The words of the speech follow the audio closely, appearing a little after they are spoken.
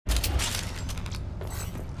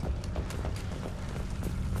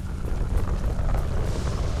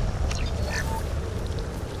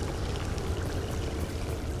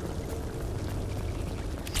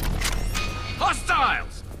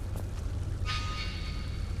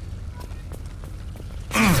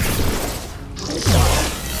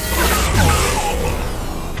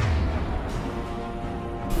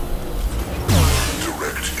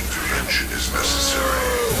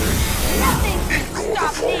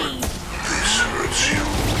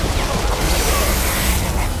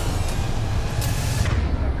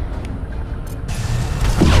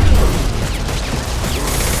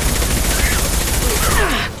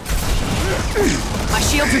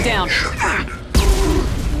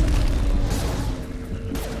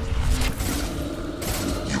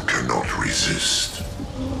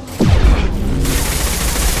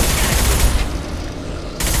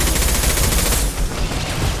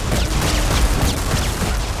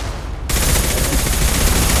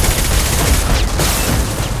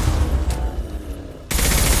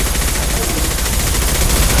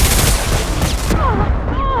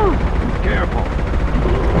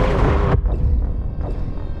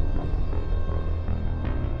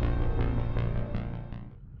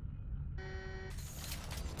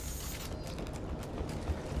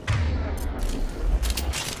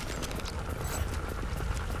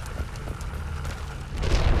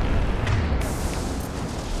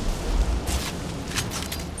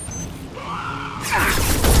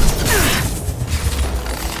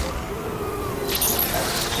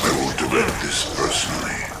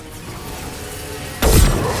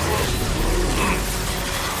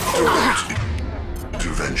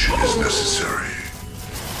intervention is necessary.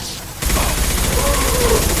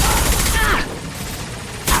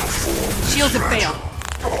 Shields have failed.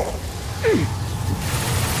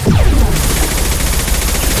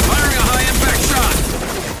 Firing a high-impact shot!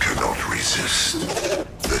 You cannot resist.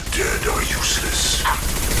 The dead are useless.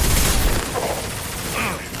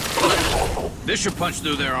 This should punch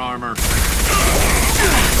through their armor. It's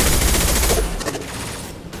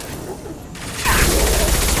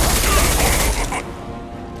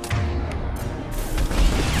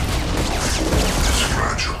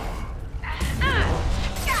fragile.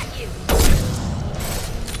 Got you.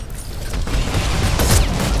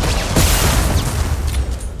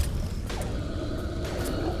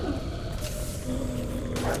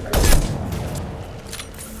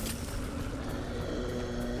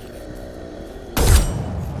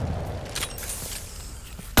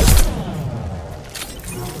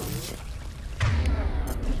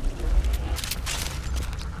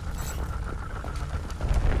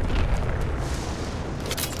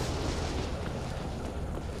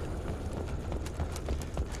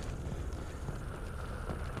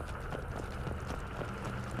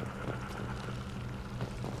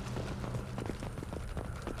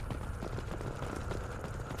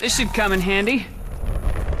 This should come in handy.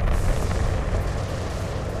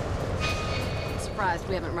 Surprised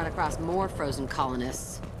we haven't run across more frozen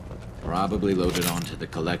colonists. Probably loaded onto the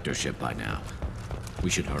collector ship by now. We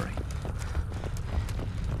should hurry.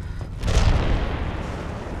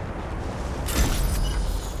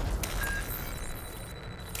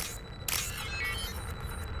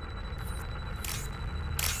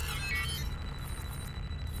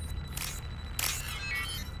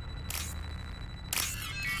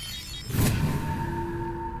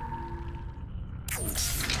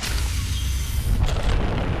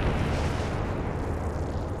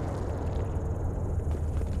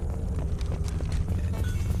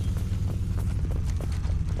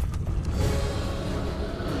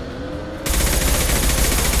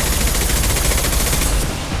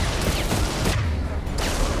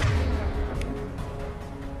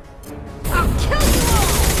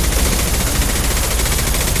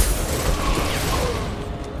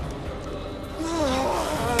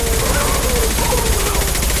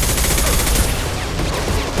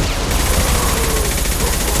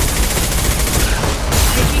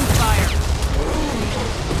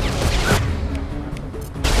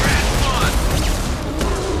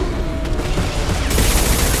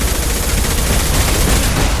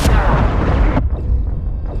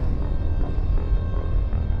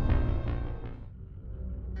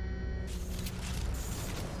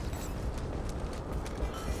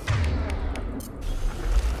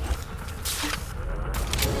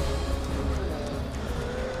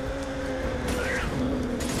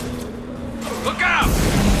 Look out!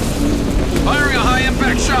 Firing a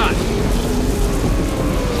high-impact shot!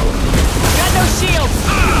 Got no shields!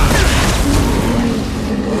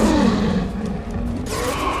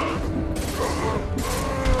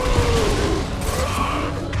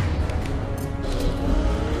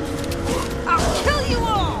 I'll kill you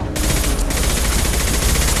all!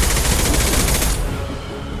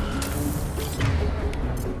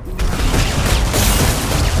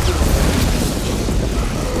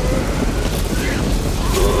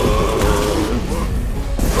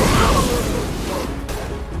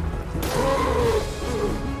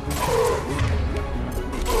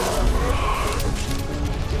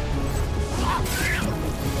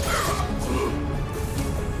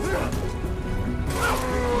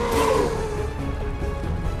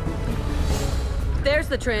 There's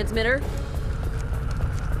the transmitter.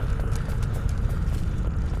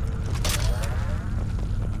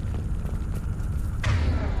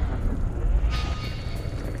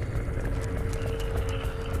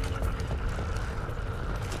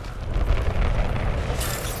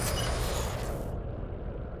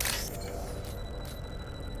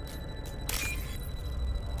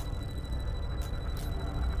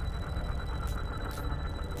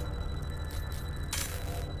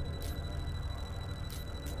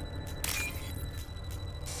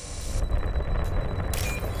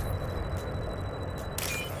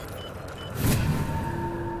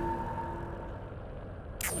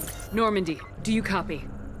 Normandy, do you copy?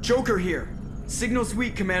 Joker here. Signal's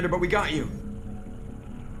weak, Commander, but we got you.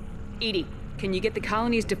 Edie, can you get the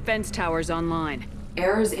colony's defense towers online?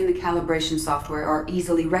 Errors in the calibration software are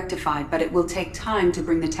easily rectified, but it will take time to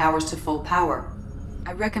bring the towers to full power.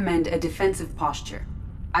 I recommend a defensive posture.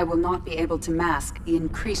 I will not be able to mask the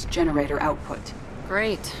increased generator output.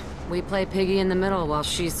 Great. We play piggy in the middle while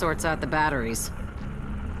she sorts out the batteries.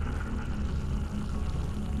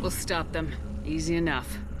 We'll stop them. Easy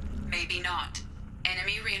enough. Maybe not.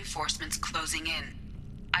 Enemy reinforcements closing in.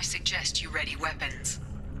 I suggest you ready weapons.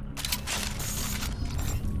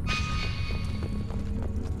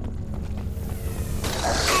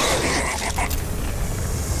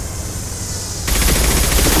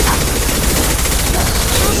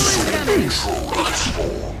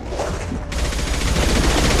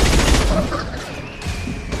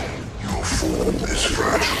 Your form is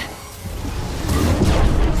fragile.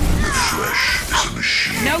 Your flesh is a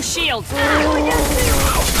machine. No shields!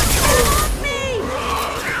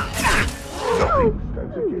 Nothing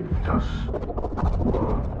stands against us.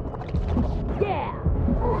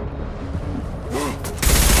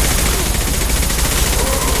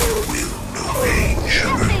 Will no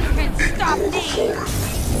angel ignore the fallen?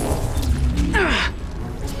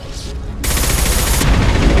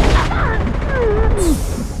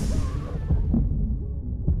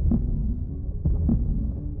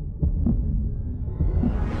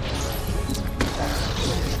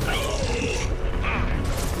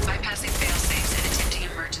 Bypassing failsafes and attempting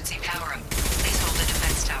emergency power-up. Please hold the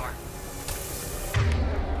defense tower.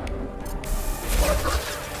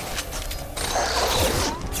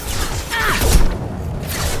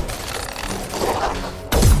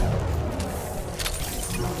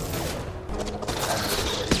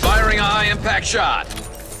 Firing a high-impact shot!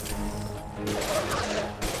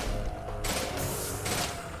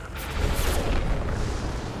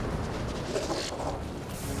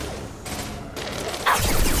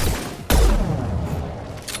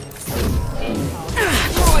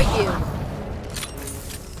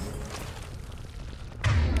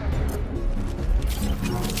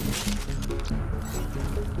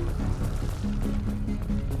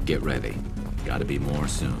 Get ready. Gotta be more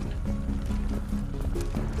soon.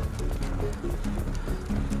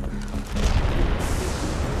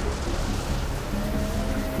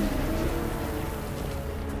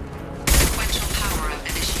 Sequential power-up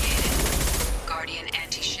initiated. Guardian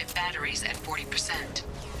anti-ship batteries at 40%.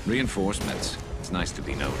 Reinforcements. It's nice to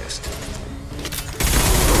be noticed.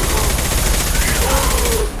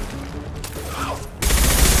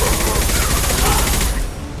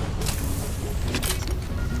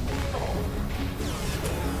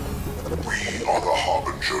 We are the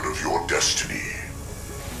harbinger of your destiny.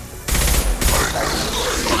 I know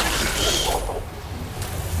this.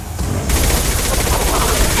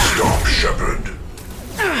 Stop, Shepard.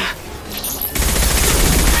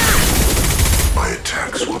 My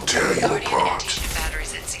attacks will tear you Guardian apart. anti-ship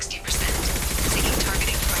batteries at 60%. Syncing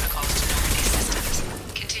targeting protocols to Normandy systems.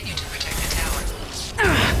 Continue to protect the tower.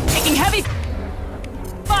 Taking heavy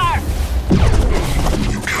fire!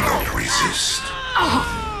 You cannot resist.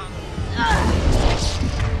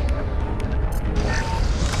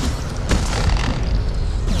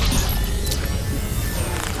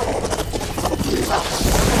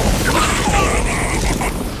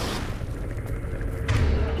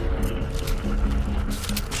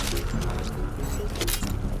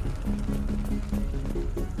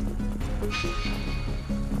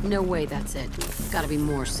 No way that's it. Gotta be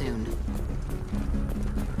more soon.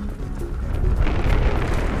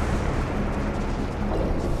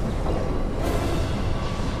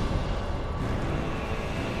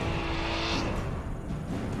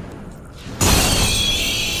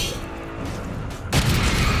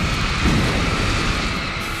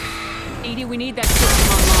 Edie, we need that system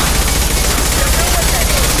online. Don't know what that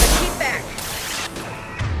is, but keep back.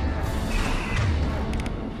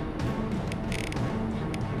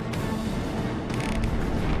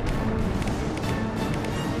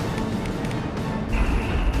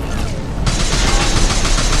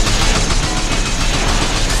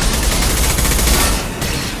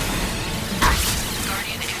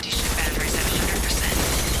 Guardian anti-ship batteries at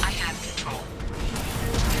 100%. I have control.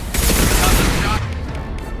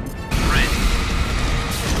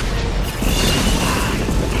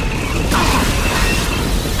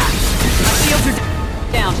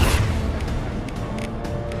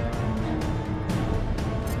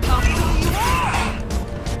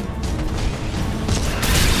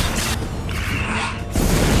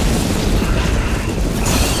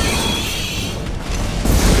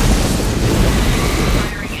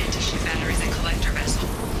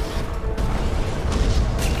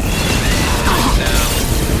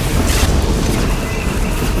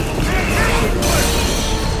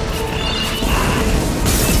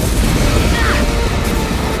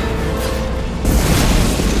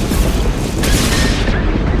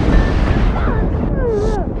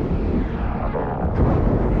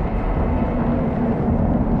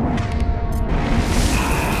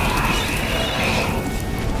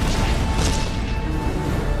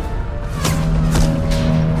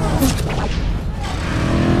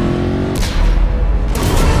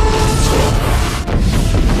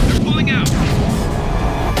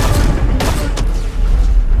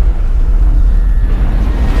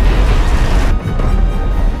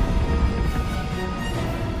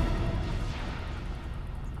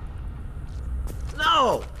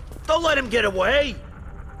 No! Don't let him get away!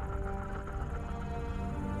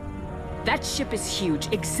 That ship is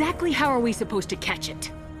huge. Exactly how are we supposed to catch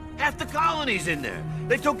it? Half the colony's in there.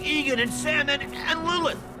 They took Egan and Sam and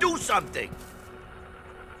Lilith. Do something!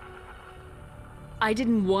 I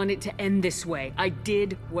didn't want it to end this way. I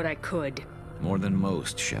did what I could. More than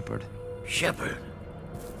most, Shepard. Shepard?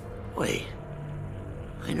 Wait.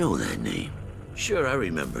 I know that name. Sure, I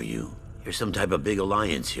remember you. You're some type of big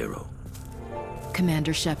Alliance hero.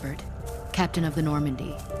 Commander Shepard, Captain of the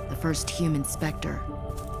Normandy, the first human Spectre,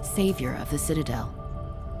 Savior of the Citadel.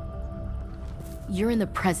 You're in the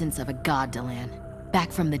presence of a god, Delan,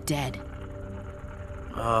 back from the dead.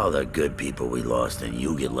 All the good people we lost and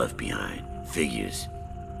you get left behind. Figures.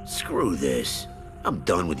 Screw this. I'm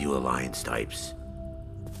done with you Alliance types.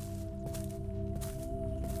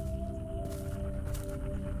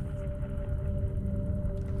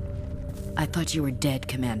 I thought you were dead,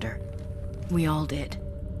 Commander. We all did.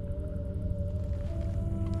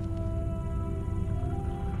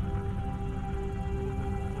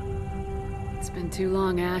 It's been too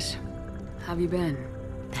long, Ash. How have you been?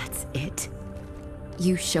 That's it?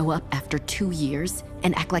 You show up after 2 years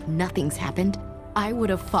and act like nothing's happened? I would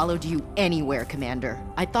have followed you anywhere, Commander.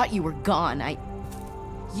 I thought you were gone.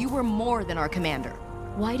 You were more than our commander.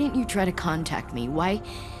 Why didn't you try to contact me? Why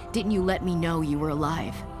didn't you let me know you were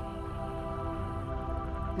alive?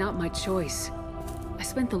 Not my choice. I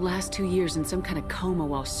spent the last 2 years in some kind of coma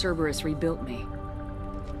while Cerberus rebuilt me.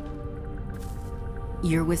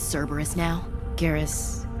 You're with Cerberus now?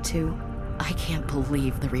 Garrus, too? I can't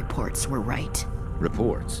believe the reports were right.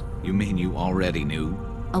 Reports? You mean you already knew?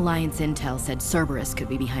 Alliance intel said Cerberus could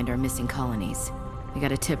be behind our missing colonies. We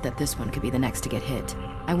got a tip that this one could be the next to get hit.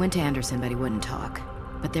 I went to Anderson, but he wouldn't talk.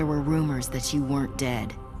 But there were rumors that you weren't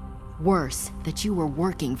dead. Worse, that you were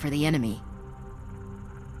working for the enemy.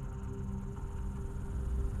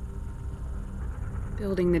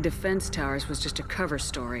 Building the defense towers was just a cover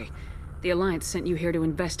story. The Alliance sent you here to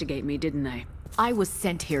investigate me, didn't they? I was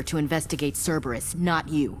sent here to investigate Cerberus, not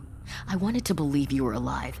you. I wanted to believe you were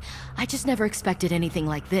alive. I just never expected anything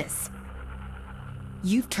like this.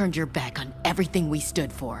 You've turned your back on everything we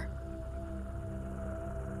stood for.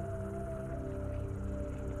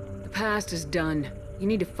 The past is done. You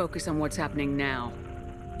need to focus on what's happening now.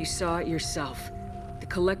 You saw it yourself. The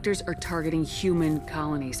Collectors are targeting human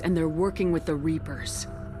colonies, and they're working with the Reapers.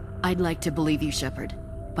 I'd like to believe you, Shepard,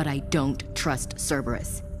 but I don't trust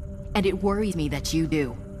Cerberus. And it worries me that you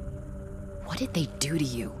do. What did they do to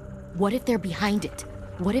you? What if they're behind it?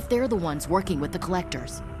 What if they're the ones working with the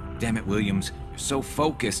Collectors? Damn it, Williams. You're so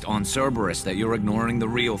focused on Cerberus that you're ignoring the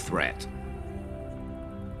real threat.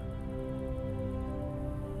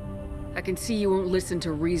 I can see you won't listen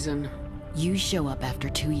to reason. You show up after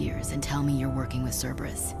 2 years and tell me you're working with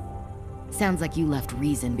Cerberus. Sounds like you left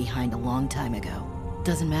reason behind a long time ago.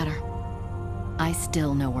 Doesn't matter. I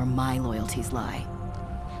still know where my loyalties lie.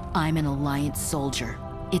 I'm an Alliance soldier.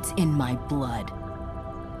 It's in my blood.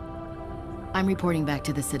 I'm reporting back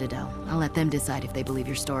to the Citadel. I'll let them decide if they believe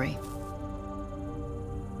your story.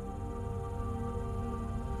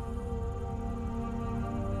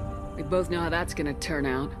 We both know how that's gonna turn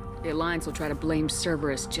out. The Alliance will try to blame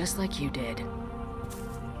Cerberus just like you did.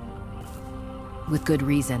 With good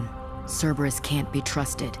reason. Cerberus can't be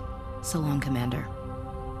trusted. So long, Commander.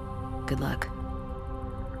 Good luck.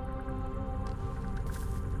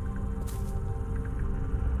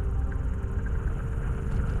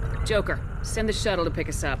 Joker, send the shuttle to pick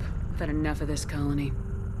us up. I've had enough of this colony.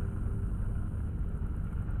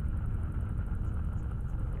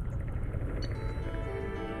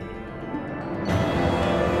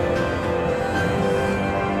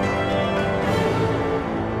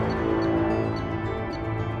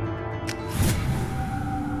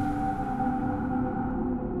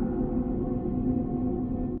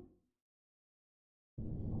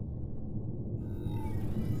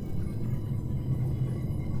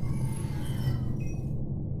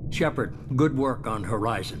 Shepard, good work on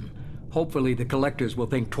Horizon. Hopefully the Collectors will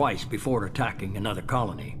think twice before attacking another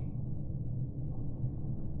colony.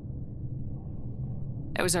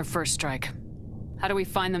 It was our first strike. How do we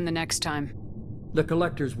find them the next time? The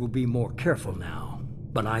Collectors will be more careful now,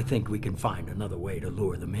 but I think we can find another way to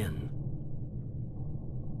lure them in.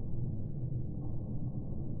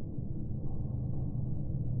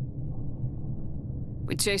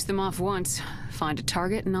 We chase them off once, find a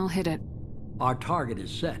target and I'll hit it. Our target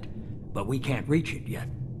is set, but we can't reach it yet.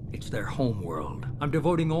 It's their home world. I'm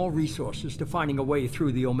devoting all resources to finding a way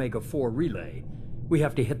through the Omega-4 relay. We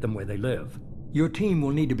have to hit them where they live. Your team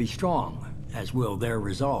will need to be strong, as will their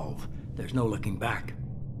resolve. There's no looking back.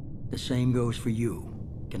 The same goes for you.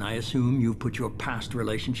 Can I assume you've put your past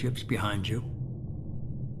relationships behind you?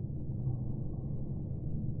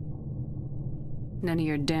 None of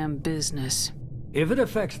your damn business. If it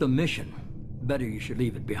affects the mission, better you should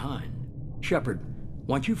leave it behind. Shepard,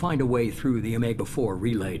 once you find a way through the Omega-4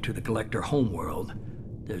 relay to the Collector homeworld,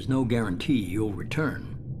 there's no guarantee you'll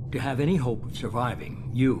return. To have any hope of surviving,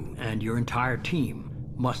 you and your entire team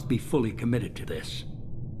must be fully committed to this.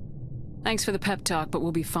 Thanks for the pep talk, but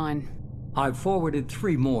we'll be fine. I've forwarded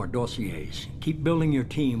 3 more dossiers. Keep building your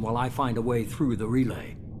team while I find a way through the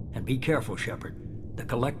relay. And be careful, Shepard. The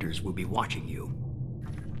Collectors will be watching you.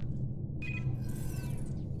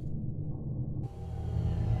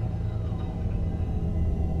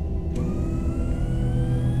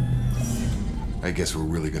 I guess we're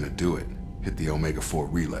really gonna do it. Hit the Omega-4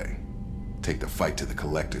 relay. Take the fight to the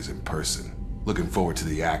Collectors in person. Looking forward to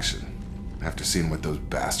the action. After seeing what those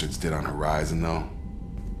bastards did on Horizon, though,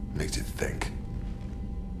 makes you think.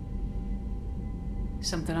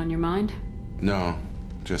 Something on your mind? No,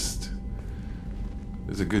 just...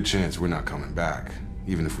 there's a good chance we're not coming back,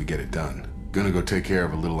 even if we get it done. Gonna go take care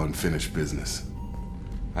of a little unfinished business.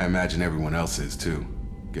 I imagine everyone else is, too.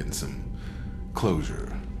 Getting some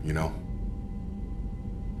closure, you know?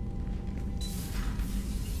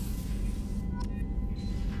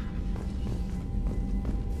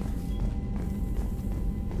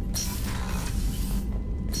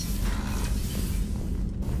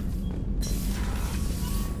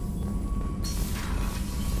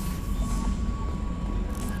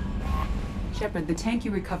 Shepard, the tank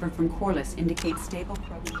you recovered from Corliss indicates stable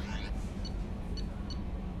progress.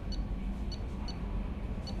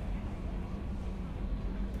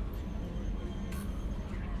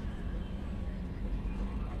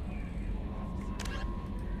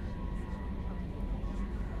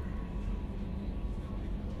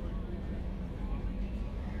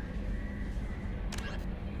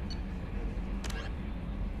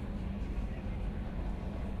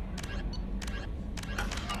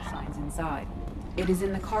 Inside. It is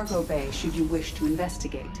in the cargo bay should you wish to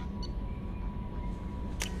investigate.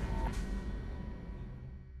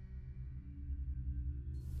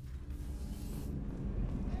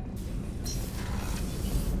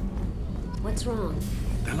 What's wrong?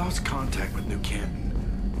 They lost contact with New Canton.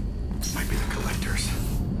 Might be the Collectors.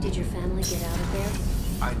 Did your family get out of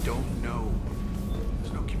there? I don't know.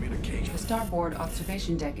 There's no communication. The starboard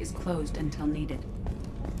observation deck is closed until needed.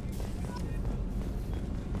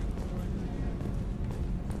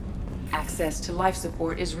 Access to life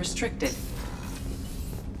support is restricted.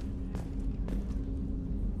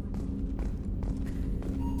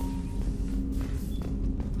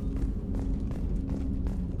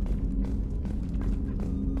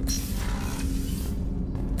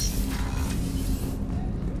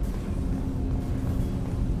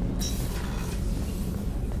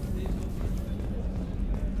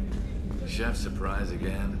 Chef surprise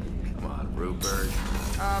again? Come on, Rupert.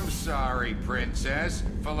 I'm sorry, Princess.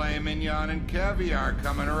 Filet mignon and caviar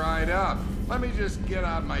coming right up. Let me just get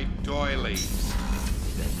out my doilies.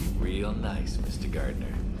 That'd be real nice, Mr. Gardner.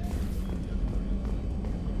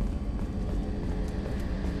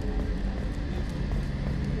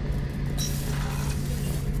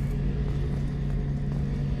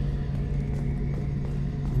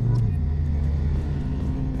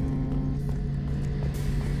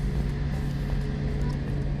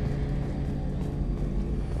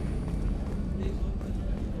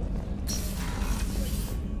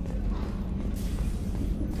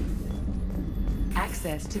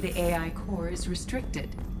 Access to the AI core is restricted.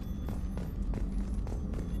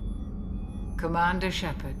 Commander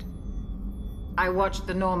Shepard, I watched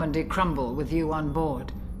the Normandy crumble with you on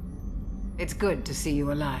board. It's good to see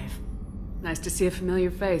you alive. Nice to see a familiar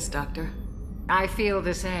face, Doctor. I feel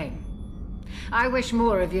the same. I wish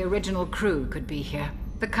more of the original crew could be here.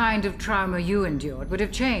 The kind of trauma you endured would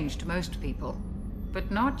have changed most people. But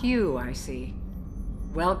not you, I see.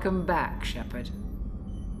 Welcome back, Shepard.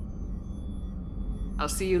 I'll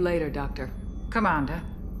see you later, Doctor. Commander.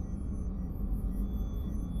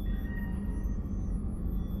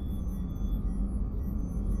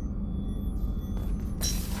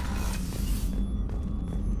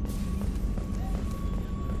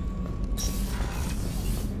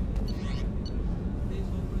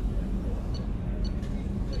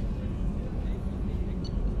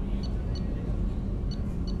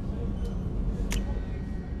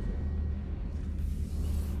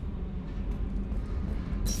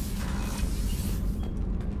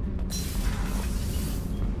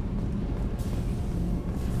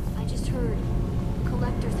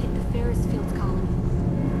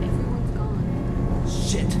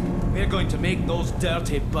 Shit! We're going to make those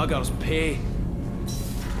dirty buggers pay.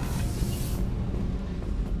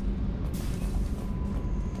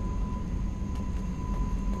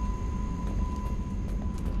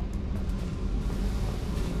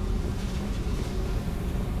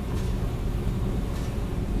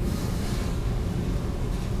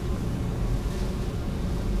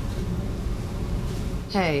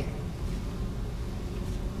 Hey.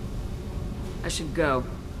 I should go.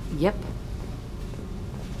 Yep.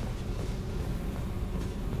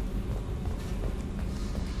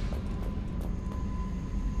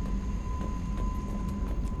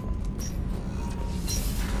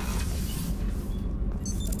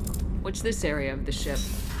 What's this area of the ship?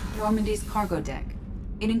 Normandy's cargo deck.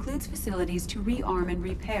 It includes facilities to rearm and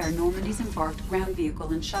repair Normandy's embarked ground vehicle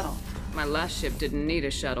and shuttle. My last ship didn't need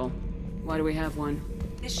a shuttle. Why do we have one?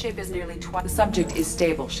 This ship is nearly twice. The subject is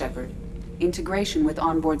stable, Shepard. Integration with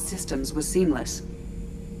onboard systems was seamless.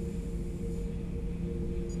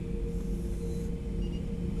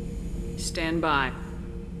 Stand by.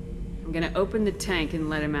 I'm gonna open the tank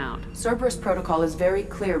and let him out. Cerberus protocol is very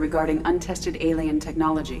clear regarding untested alien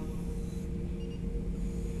technology.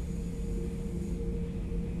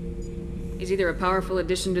 He's either a powerful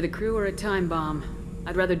addition to the crew or a time bomb.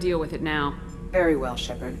 I'd rather deal with it now. Very well,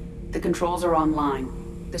 Shepard. The controls are online.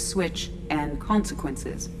 The switch and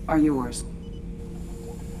consequences are yours.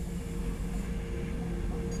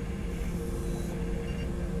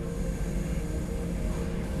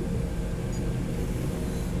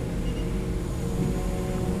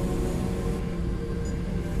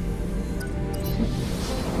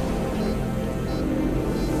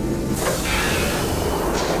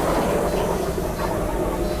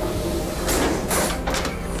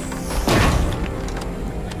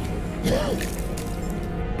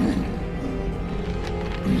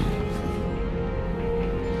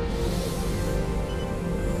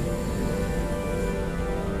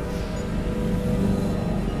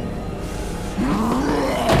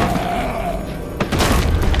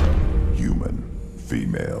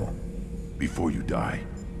 Female. Before you die,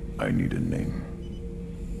 I need a name.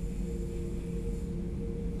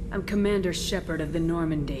 I'm Commander Shepard of the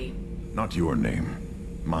Normandy. Not your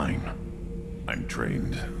name. Mine. I'm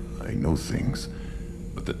trained. I know things.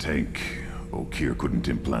 But the tank, Okeer couldn't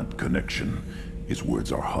implant connection. His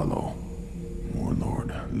words are hollow.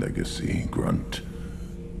 Warlord, legacy, Grunt.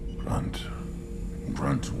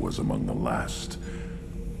 Grunt was among the last.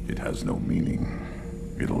 It has no meaning.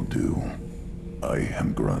 It'll do. I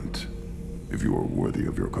am Grunt. If you are worthy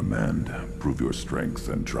of your command, prove your strength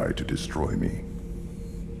and try to destroy me.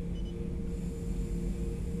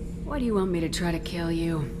 Why do you want me to try to kill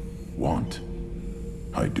you? Want?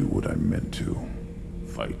 I do what I'm meant to.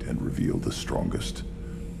 Fight and reveal the strongest.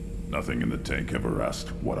 Nothing in the tank ever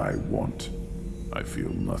asked what I want. I feel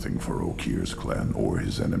nothing for Okeer's clan or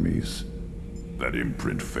his enemies. That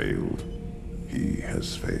imprint failed. He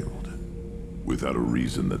has failed. Without a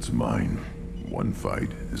reason that's mine. One fight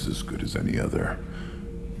is as good as any other.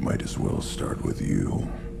 Might as well start with you.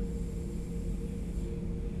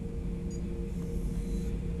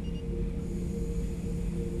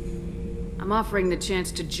 I'm offering the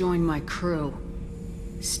chance to join my crew.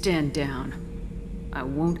 Stand down. I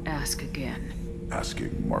won't ask again.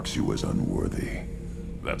 Asking marks you as unworthy.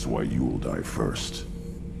 That's why you'll die first.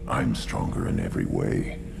 I'm stronger in every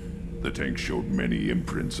way. The tank showed many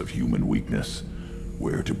imprints of human weakness.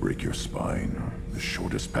 Where to break your spine, the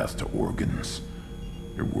shortest path to organs.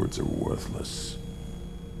 Your words are worthless.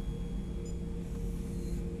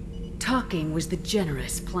 Talking was the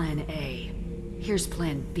generous Plan A. Here's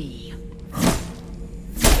Plan B.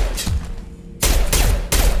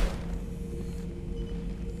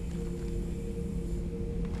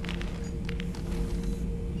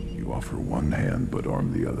 You offer one hand but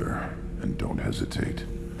arm the other, and don't hesitate.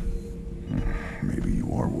 Maybe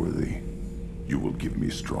you are worthy. You will give me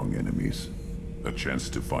strong enemies. A chance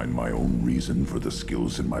to find my own reason for the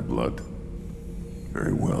skills in my blood.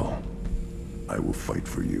 Very well. I will fight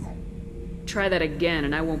for you. Try that again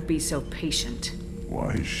and I won't be so patient.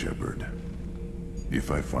 Wise Shepard. If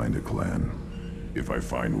I find a clan, if I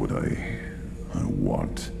find what I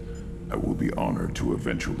want, I will be honored to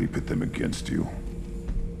eventually pit them against you.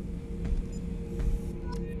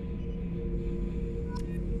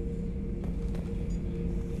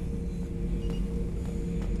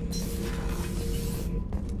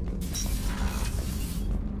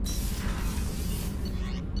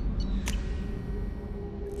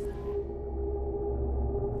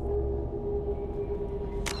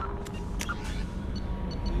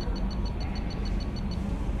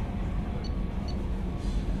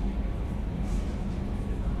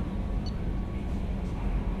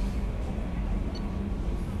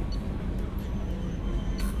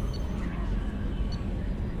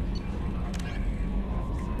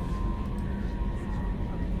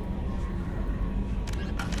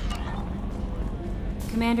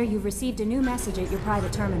 Commander, you've received a new message at your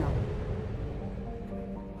private terminal.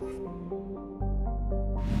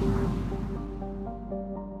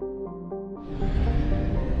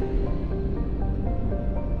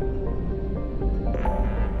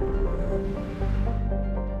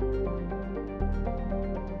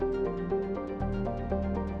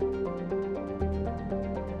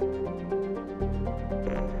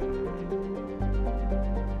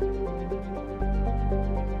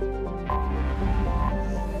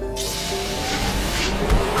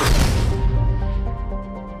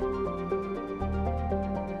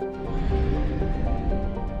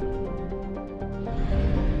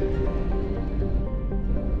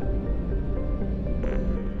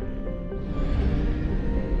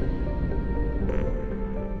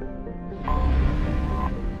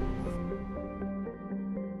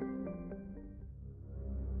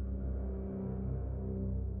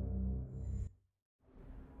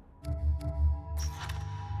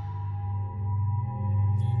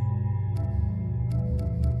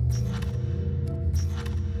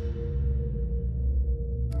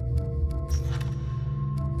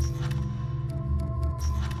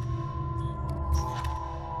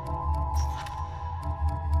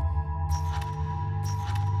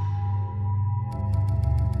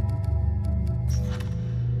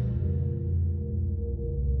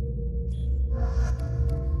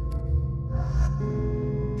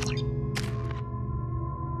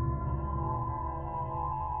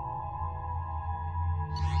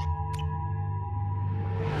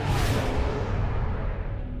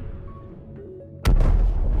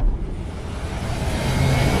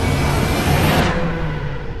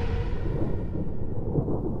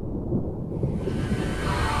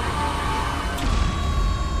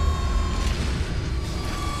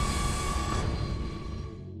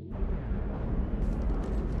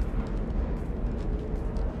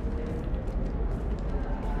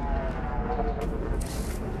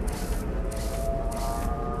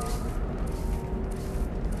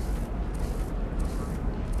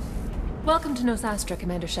 Welcome to Nosastra,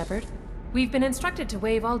 Commander Shepard. We've been instructed to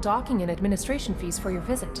waive all docking and administration fees for your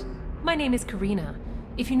visit. My name is Karina.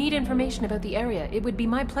 If you need information about the area, it would be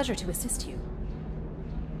my pleasure to assist you.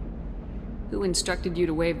 Who instructed you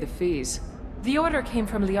to waive the fees? The order came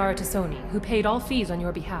from Liara Tassoni, who paid all fees on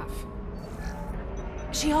your behalf.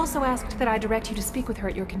 She also asked that I direct you to speak with her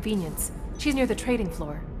at your convenience. She's near the trading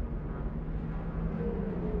floor.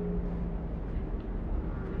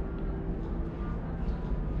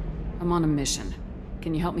 I'm on a mission.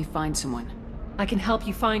 Can you help me find someone? I can help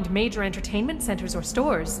you find major entertainment centers or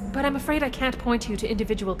stores, but I'm afraid I can't point you to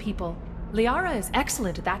individual people. Liara is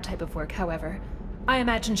excellent at that type of work, however. I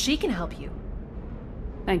imagine she can help you.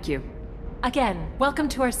 Thank you. Again, welcome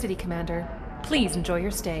to our city, Commander. Please enjoy your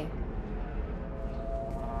stay.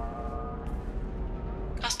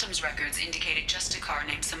 Customs records indicated just a car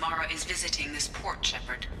named Samara is visiting this port,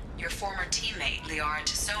 Shepard. Your former teammate, Liara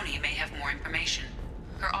Tassoni, may have more information.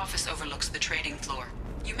 Her office overlooks the trading floor.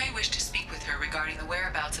 You may wish to speak with her regarding the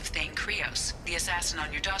whereabouts of Thane Krios, the assassin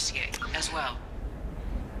on your dossier, as well.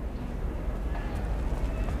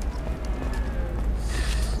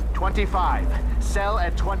 "25. Cell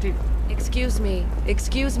at 20... Excuse me,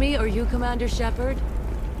 are you Commander Shepard?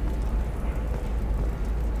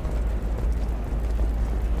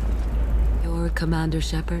 You're Commander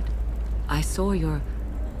Shepard? I saw your...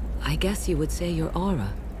 I guess you would say your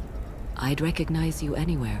aura. I'd recognize you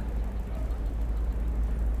anywhere.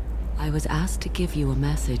 I was asked to give you a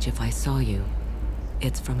message if I saw you.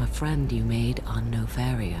 It's from a friend you made on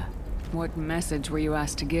Nofaria. What message were you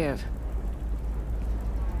asked to give?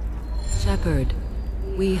 Shepard,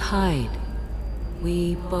 we hide.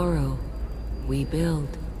 We borrow. We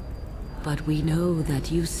build. But we know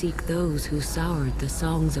that you seek those who soured the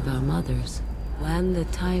songs of our mothers. When the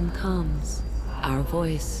time comes, our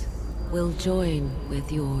voice will join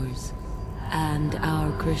with yours, and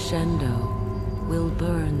our crescendo will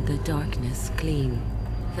burn the darkness clean.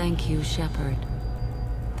 Thank you, Shepard.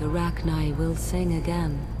 The Rachni will sing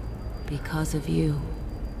again because of you.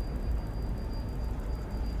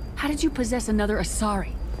 How did you possess another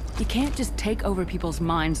Asari? You can't just take over people's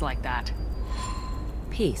minds like that.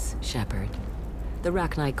 Peace, Shepard. The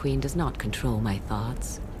Rachni Queen does not control my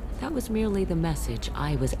thoughts. That was merely the message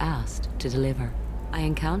I was asked to deliver. I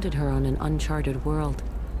encountered her on an uncharted world.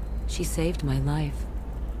 She saved my life.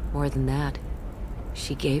 More than that,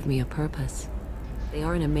 she gave me a purpose. They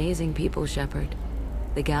are an amazing people, Shepard.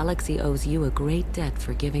 The galaxy owes you a great debt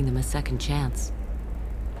for giving them a second chance.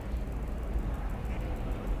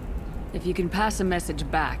 If you can pass a message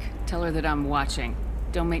back, tell her that I'm watching.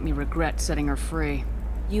 Don't make me regret setting her free.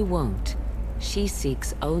 You won't. She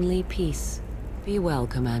seeks only peace. Be well,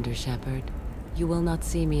 Commander Shepard. You will not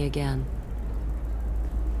see me again.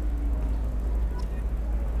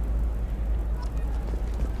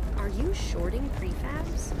 Are you shorting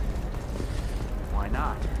prefabs? Why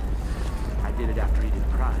not? I did it after he did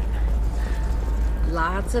crime.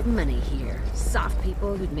 Lots of money here. Soft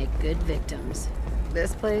people who'd make good victims.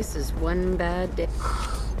 This place is one bad day.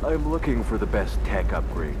 I'm looking for the best tech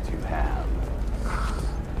upgrades you have.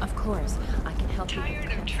 Of course, I can help you.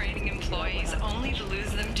 Tired of training employees only to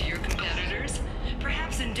lose them to your competitors?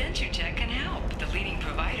 Perhaps IndentureTech can help. The leading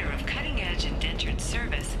provider of cutting-edge indentured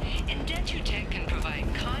service, IndentureTech can provide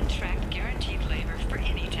contract guaranteed labor for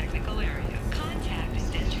any technical area. Contact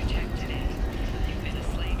IndentureTech today. You've been a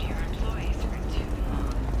slave to your employees for too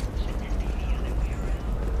long. Shouldn't it be the other way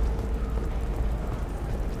around?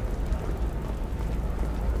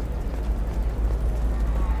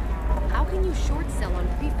 How can you short sell on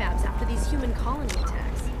prefabs after these human colony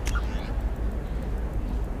attacks?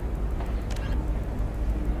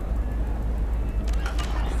 I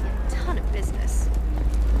see a ton of business.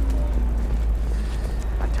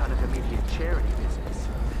 A ton of immediate charity business,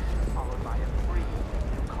 followed by a free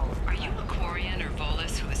Are you a Quarian or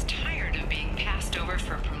Volus who is tired of being passed over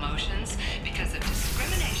for promotions because of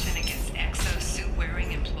discrimination against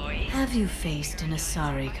exosuit-wearing employees? Have you faced an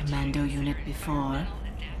Asari commando unit before?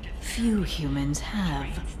 Few humans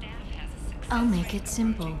have. I'll make it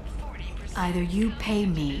simple. Either you pay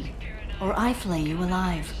me, or I flay you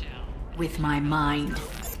alive. With my mind.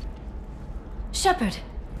 Shepard!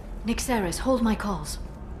 Nixeris, hold my calls.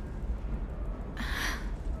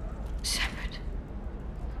 Shepard.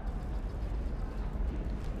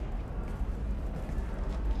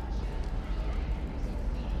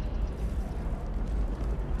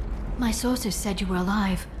 My sources said you were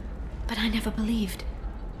alive, but I never believed.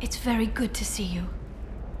 It's very good to see you.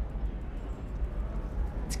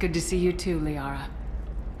 It's good to see you too, Liara.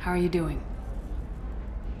 How are you doing?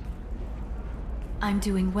 I'm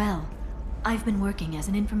doing well. I've been working as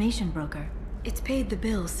an information broker. It's paid the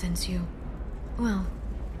bills since you Well,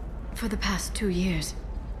 for the past 2 years.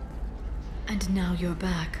 And now you're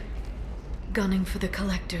back, gunning for the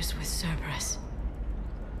Collectors with Cerberus.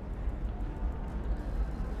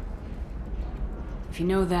 If you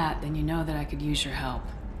know that, then you know that I could use your help.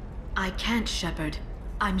 I can't, Shepard.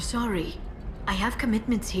 I'm sorry. I have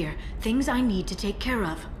commitments here, things I need to take care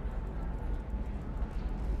of.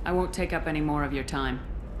 I won't take up any more of your time.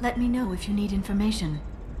 Let me know if you need information.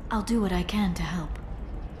 I'll do what I can to help.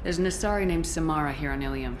 There's an Asari named Samara here on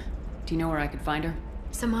Ilium. Do you know where I could find her?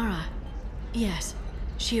 Samara? Yes.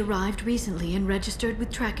 She arrived recently and registered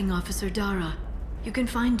with Tracking Officer Dara. You can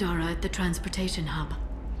find Dara at the transportation hub.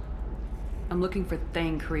 I'm looking for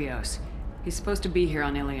Thane Krios. He's supposed to be here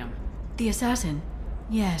on Ilium. The assassin?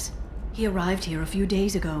 Yes. He arrived here a few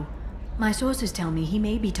days ago. My sources tell me he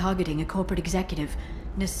may be targeting a corporate executive,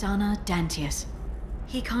 Nisana Dantius.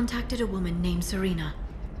 He contacted a woman named Serena.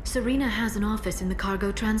 Serena has an office in the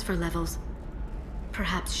cargo transfer levels.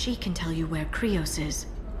 Perhaps she can tell you where Krios is.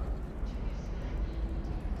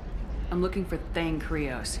 I'm looking for Thane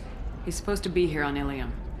Krios. He's supposed to be here on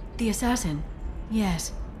Ilium. The assassin?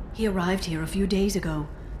 Yes. He arrived here a few days ago.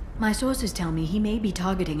 My sources tell me he may be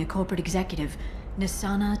targeting a corporate executive,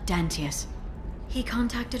 Nisana Dantius. He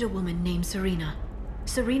contacted a woman named Serena.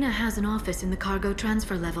 Serena has an office in the cargo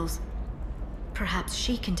transfer levels. Perhaps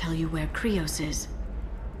she can tell you where Krios is.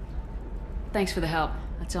 Thanks for the help.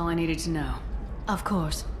 That's all I needed to know. Of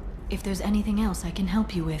course. If there's anything else I can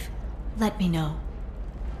help you with, let me know.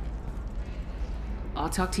 I'll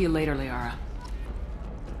talk to you later, Liara.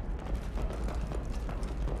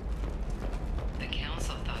 The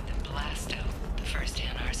Council thought that Blasto, the first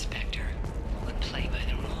Anar Spectre, would play by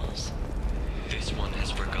the rules. This one has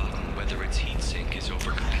forgotten whether its heat sink is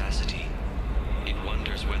over capacity. It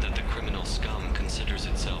wonders whether the criminal scum considers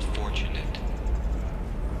itself fortunate.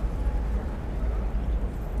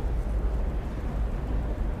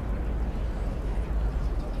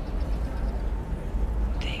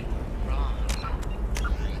 They were wrong.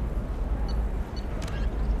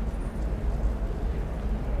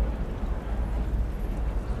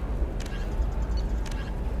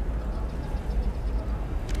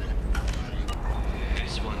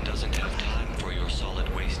 This one doesn't have time for your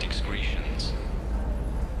solid waste excretions.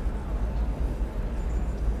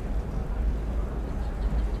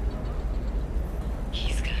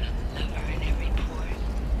 He's got a lever in every pore,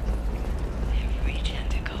 every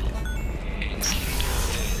tentacle. Enkindle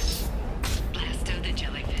this. Blasto the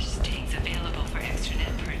jellyfish stays available for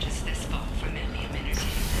extranet purchase this fall from Ilium Entertainment.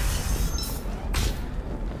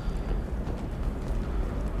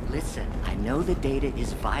 Listen, I know the data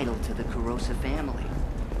is vital to the Kurosa family.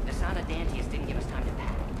 Nisana Dantius didn't give us time to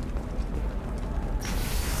pack.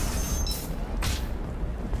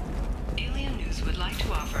 Ilium News would like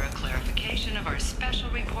to offer a clarification of our special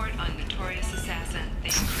report on notorious assassin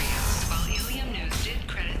Thane Krios. While Ilium News did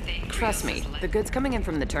credit Thane Krios Trust me, the goods coming in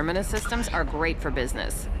from the Terminus systems are great for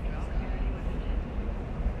business.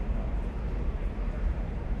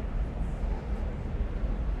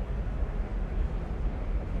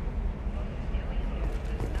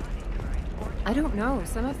 I don't know.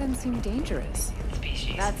 Some of them seem dangerous.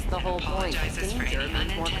 That's the whole point. Apologizes for Danger any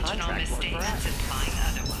means more unintentional contract work for misstatements us. implying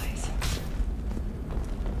otherwise.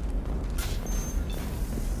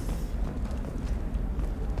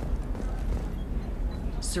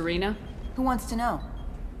 Serena? Who wants to know?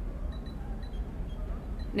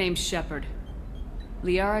 Name's Shepard.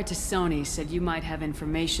 Liara Tassoni said you might have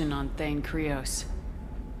information on Thane Krios.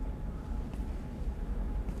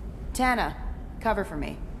 Tana, cover for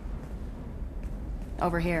me.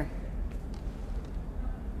 Over here.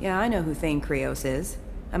 Yeah, I know who Thane Krios is.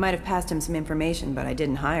 I might have passed him some information, but I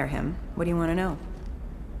didn't hire him. What do you want to know?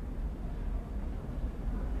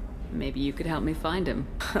 Maybe you could help me find him.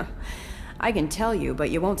 I can tell you, but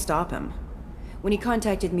you won't stop him. When he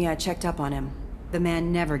contacted me, I checked up on him. The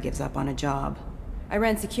man never gives up on a job. I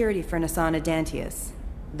ran security for Nisana Dantius.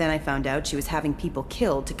 Then I found out she was having people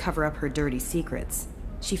killed to cover up her dirty secrets.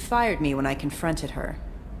 She fired me when I confronted her.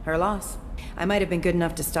 Her loss. I might have been good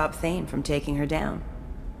enough to stop Thane from taking her down.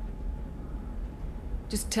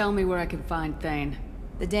 Just tell me where I can find Thane.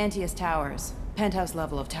 The Dantius Towers. Penthouse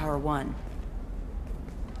level of Tower 1.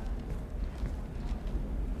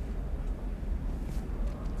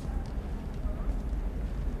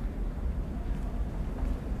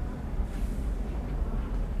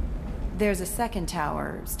 There's a second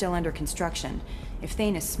tower, still under construction. If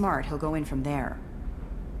Thane is smart, he'll go in from there.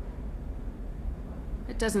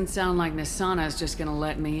 It doesn't sound like Nisana's just gonna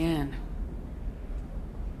let me in.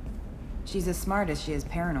 She's as smart as she is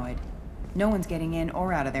paranoid. No one's getting in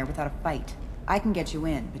or out of there without a fight. I can get you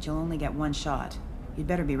in, but you'll only get one shot. You'd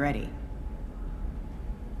better be ready.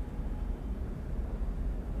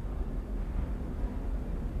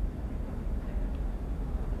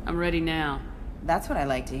 I'm ready now. That's what I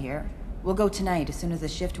like to hear. We'll go tonight as soon as the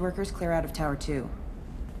shift workers clear out of Tower 2.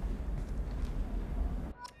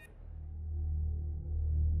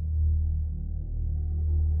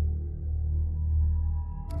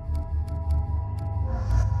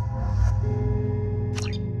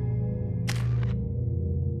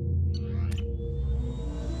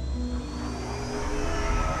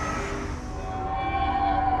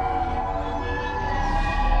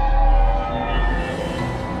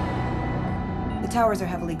 The towers are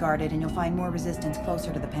heavily guarded, and you'll find more resistance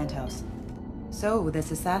closer to the penthouse. So,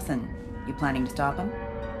 this assassin, you planning to stop him?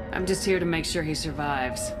 I'm just here to make sure he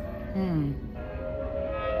survives.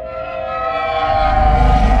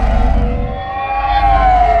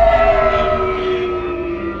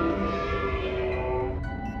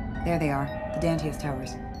 There they are, the Dantius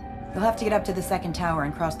towers. You'll have to get up to the second tower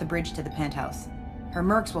and cross the bridge to the penthouse. Her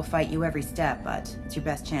mercs will fight you every step, but it's your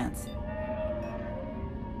best chance.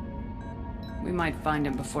 We might find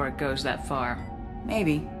him before it goes that far.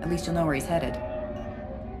 Maybe. At least you'll know where he's headed.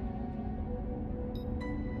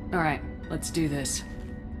 Alright, let's do this.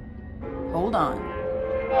 Hold on.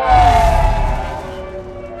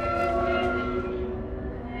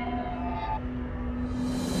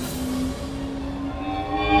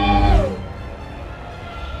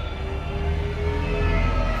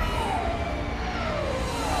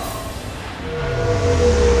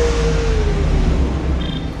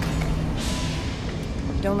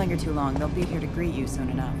 Don't linger too long. They'll be here to greet you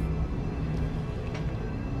soon enough.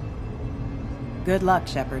 Good luck,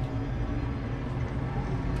 Shepard.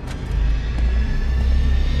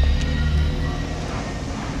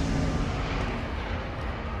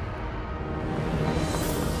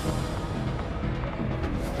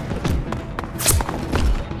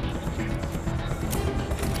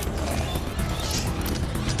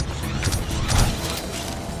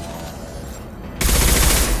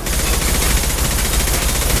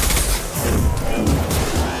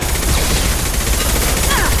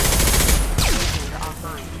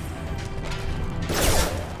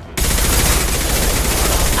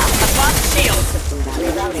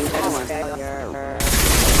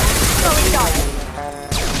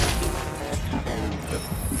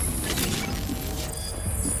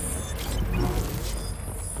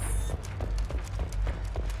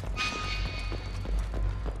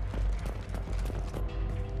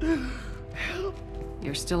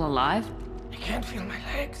 You're still alive? I can't feel my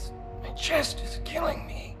legs. My chest is killing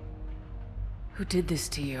me. Who did this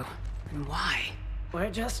to you? And why? We're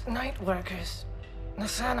just night workers.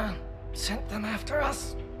 Nasana sent them after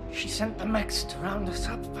us. She sent the mechs to round us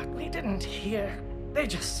up, but we didn't hear. They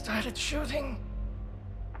just started shooting.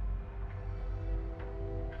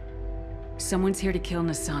 Someone's here to kill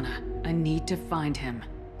Nasana. I need to find him.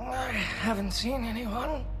 I haven't seen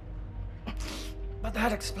anyone. But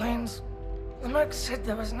that explains. The merc said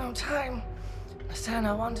there was no time.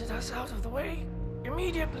 Nasana wanted us out of the way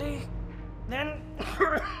immediately. Then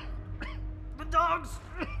the dogs.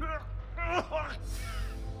 I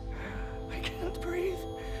can't breathe.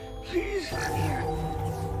 Please. Here.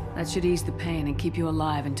 That should ease the pain and keep you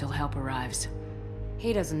alive until help arrives.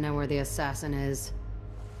 He doesn't know where the assassin is.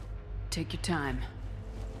 Take your time.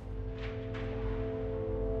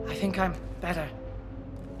 I think I'm better.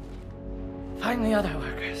 Find the other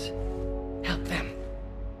workers. Help them.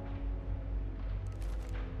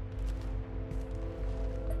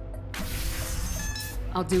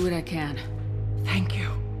 I'll do what I can. Thank you.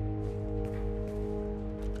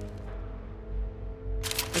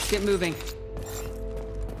 Let's get moving.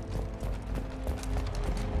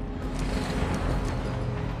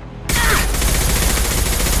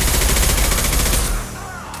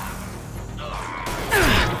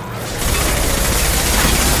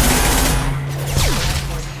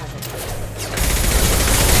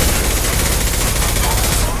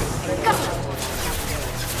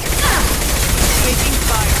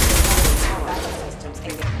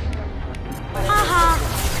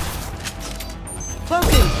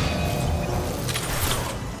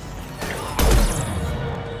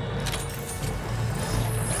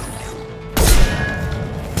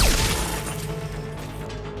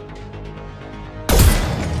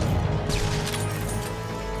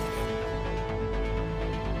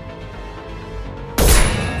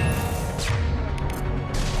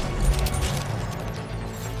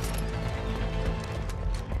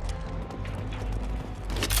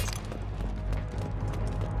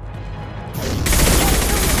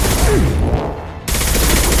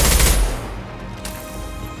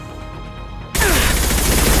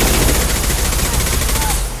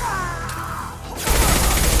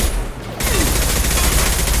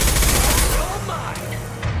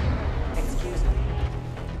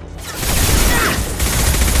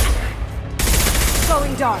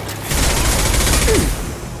 Going dark.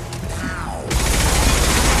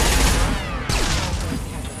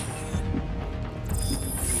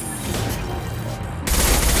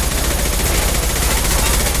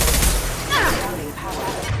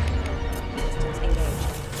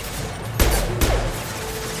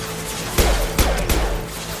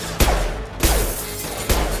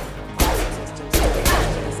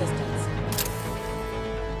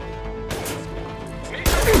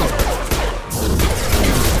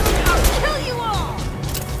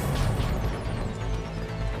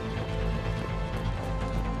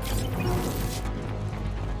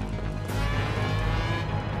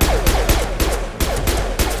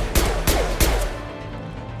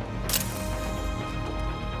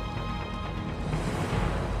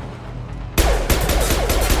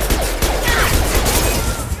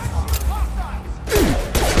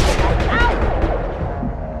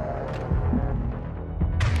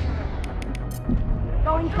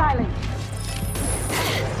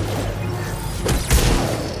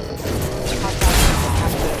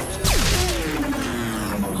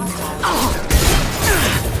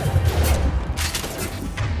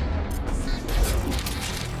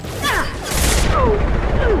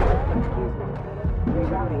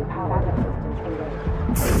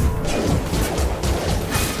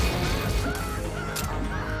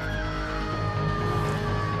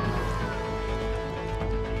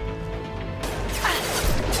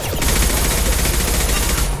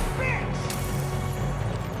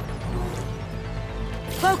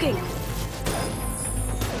 Cloaking!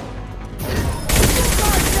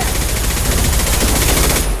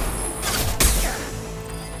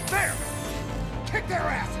 There! Kick their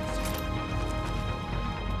asses!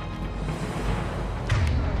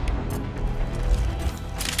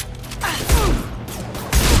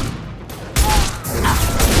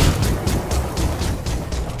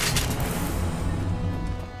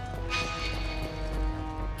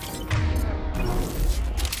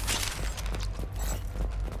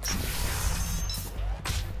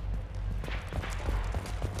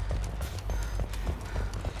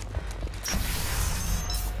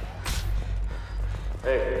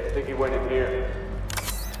 Hey, I think he went in here.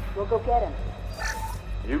 We'll go get him.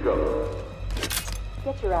 You go.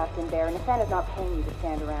 Get your ass in there, and Nathana's not paying you to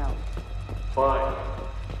stand around. Fine.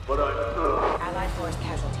 But I... Allied force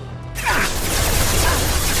casualty.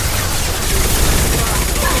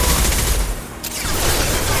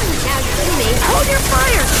 Now you see me. Hold your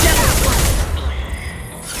fire!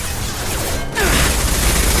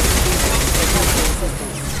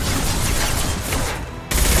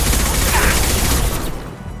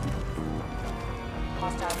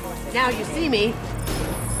 Now you see me.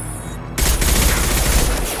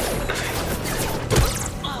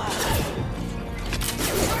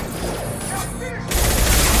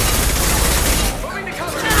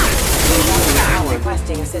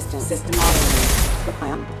 Requesting assistance. System operating. The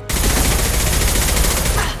plan.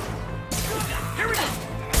 Here we go!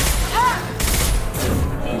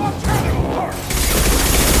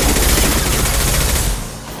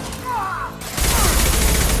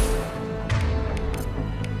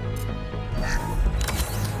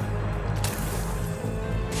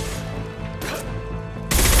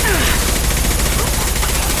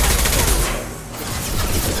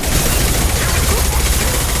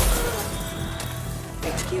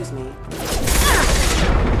 Excuse me.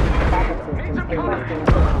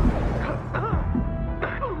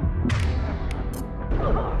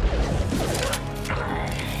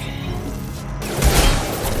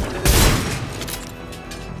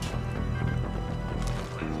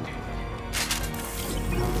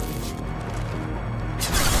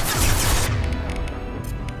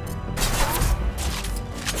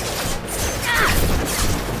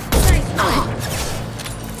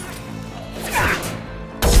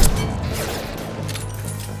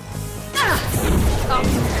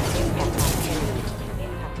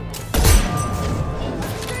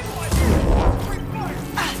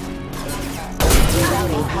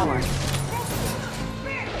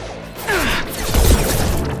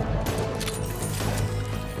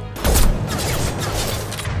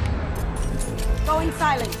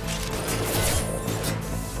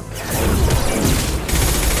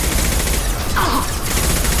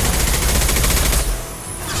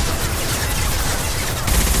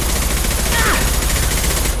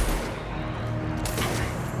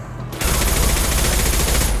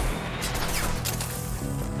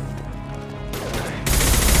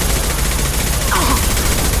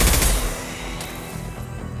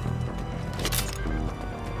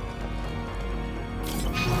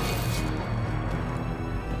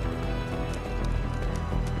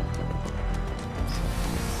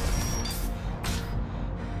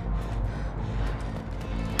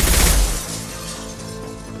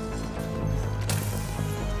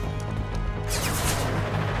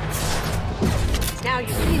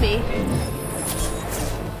 me.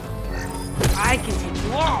 I can take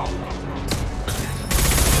you all!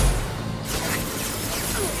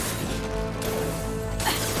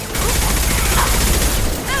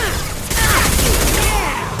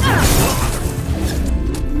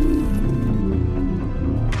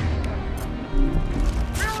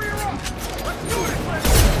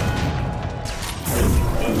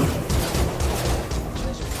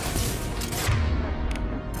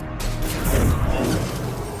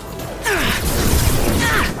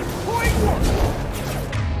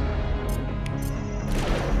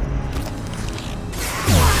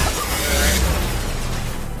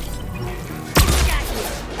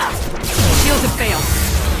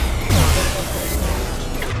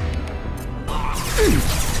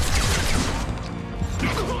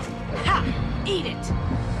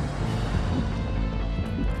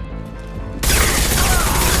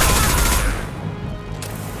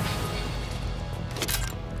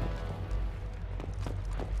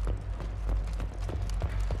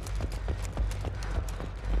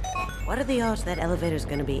 What are the odds that elevator's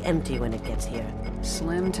gonna be empty when it gets here?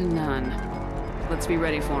 Slim to none. Let's be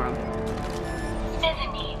ready for him.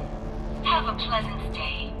 Mezzanine, have a pleasant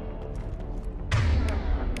stay.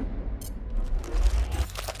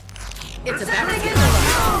 It's about to get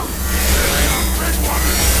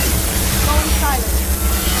Going silent.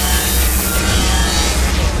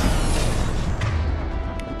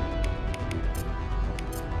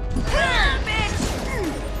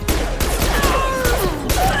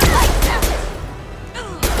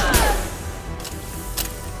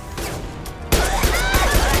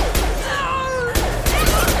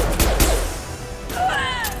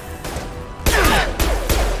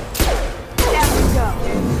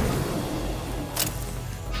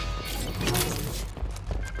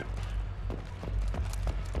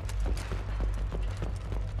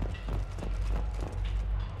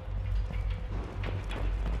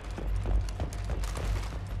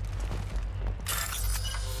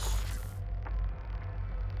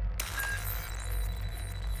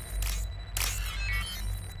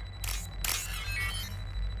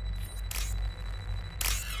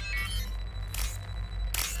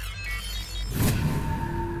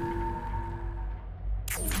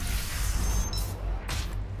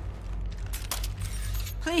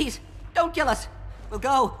 Please, don't kill us. We'll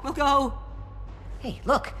go. Hey,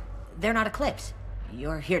 look. They're not Eclipse.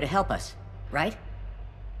 You're here to help us, right?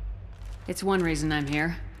 It's one reason I'm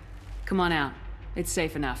here. Come on out. It's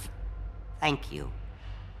safe enough. Thank you.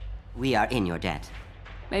 We are in your debt.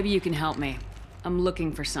 Maybe you can help me. I'm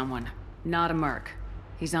looking for someone. Not a merc.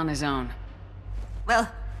 He's on his own. Well,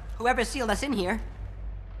 whoever sealed us in here.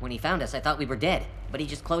 When he found us, I thought we were dead, but he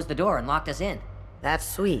just closed the door and locked us in. That's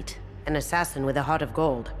sweet. An assassin with a heart of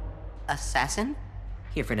gold. Assassin?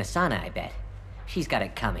 Here for Nasana, I bet. She's got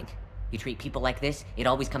it coming. You treat people like this, it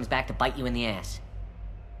always comes back to bite you in the ass.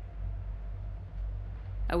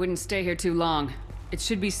 I wouldn't stay here too long. It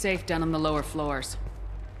should be safe down on the lower floors.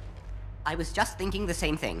 I was just thinking the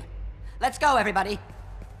same thing. Let's go, everybody!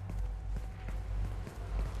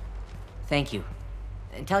 Thank you.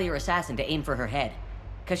 And tell your assassin to aim for her head.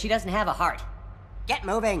 'Cause she doesn't have a heart. Get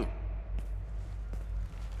moving!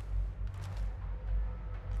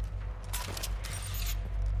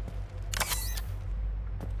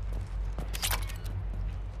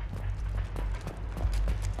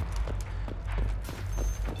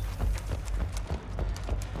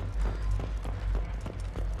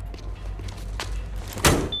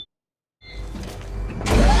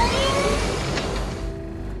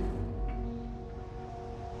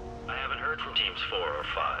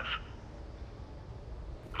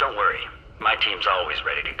 Don't worry, my team's always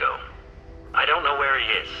ready to go. I don't know where he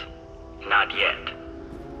is. Not yet.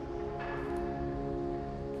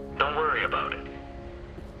 Don't worry about it.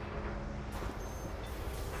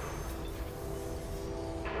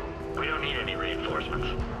 We don't need any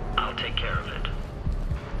reinforcements. I'll take care of it.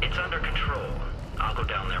 It's under control. I'll go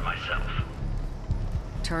down there myself.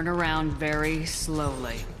 Turn around very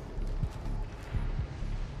slowly.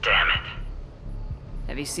 Damn it.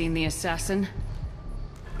 Have you seen the assassin?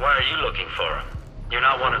 Why are you looking for him? You're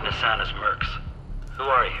not one of Nasana's mercs. Who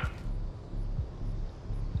are you?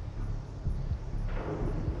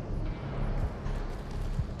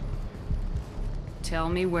 Tell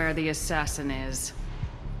me where the assassin is.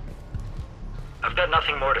 I've got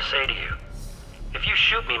nothing more to say to you. If you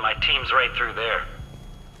shoot me, my team's right through there.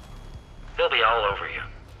 They'll be all over you.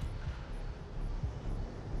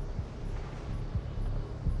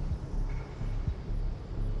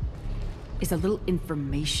 Is a little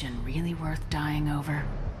information really worth dying over?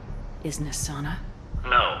 Is Nasana?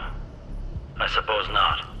 No. I suppose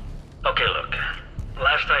not. Okay, look.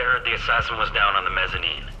 Last I heard, the assassin was down on the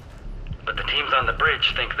mezzanine. But the teams on the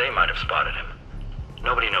bridge think they might have spotted him.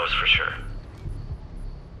 Nobody knows for sure.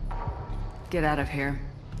 Get out of here.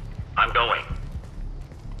 I'm going.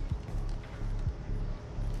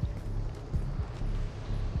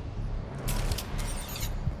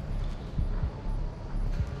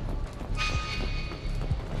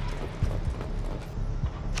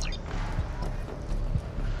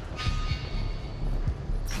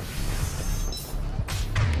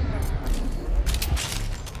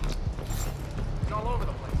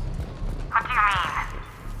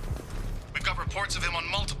 Reports of him on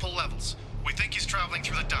multiple levels. We think he's traveling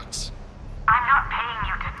through the ducts. I'm not paying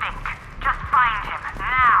you to think. Just find him,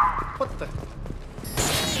 now! What the?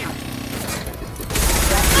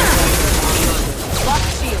 Lock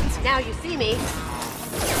shields. Now you see me.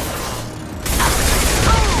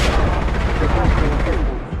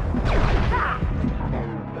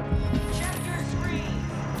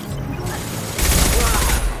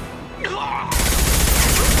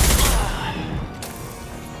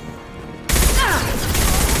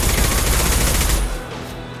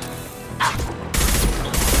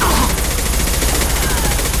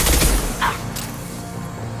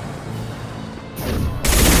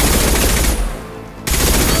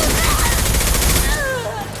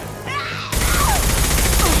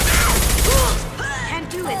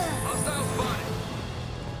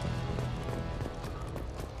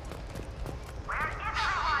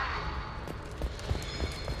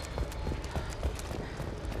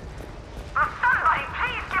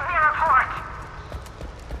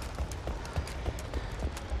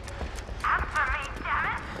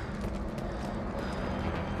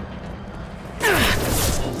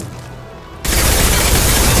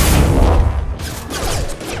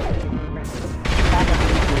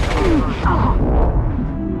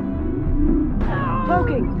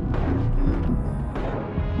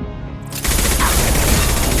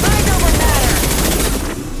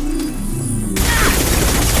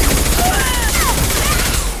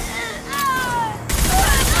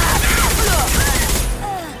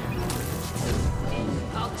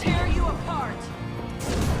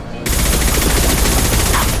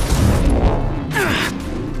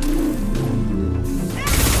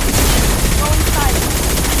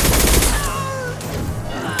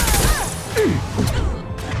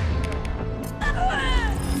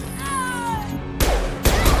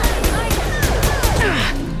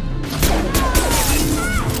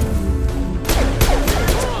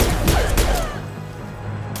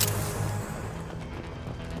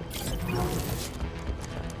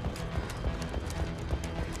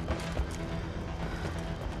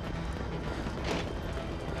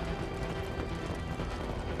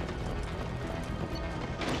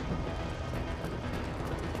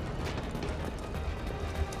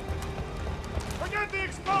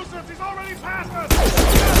 explosives! He's already past us!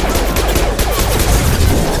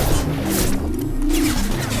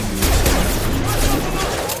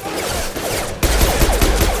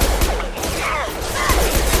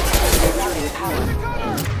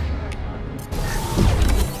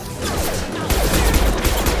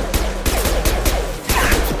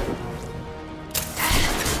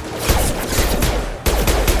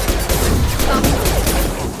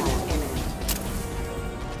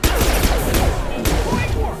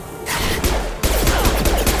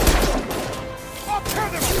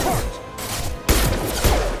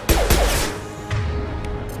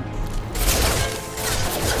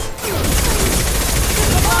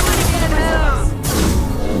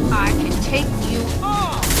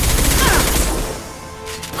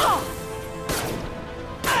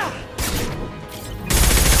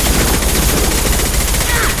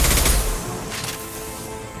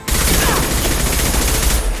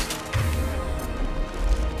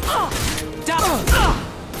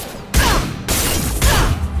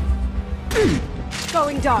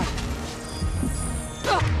 Going dark.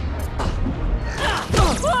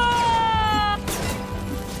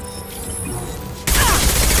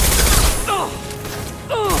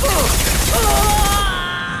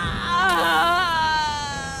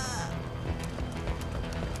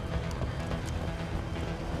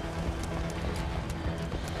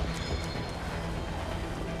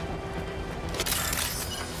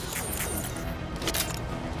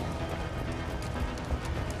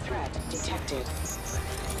 Threat detected.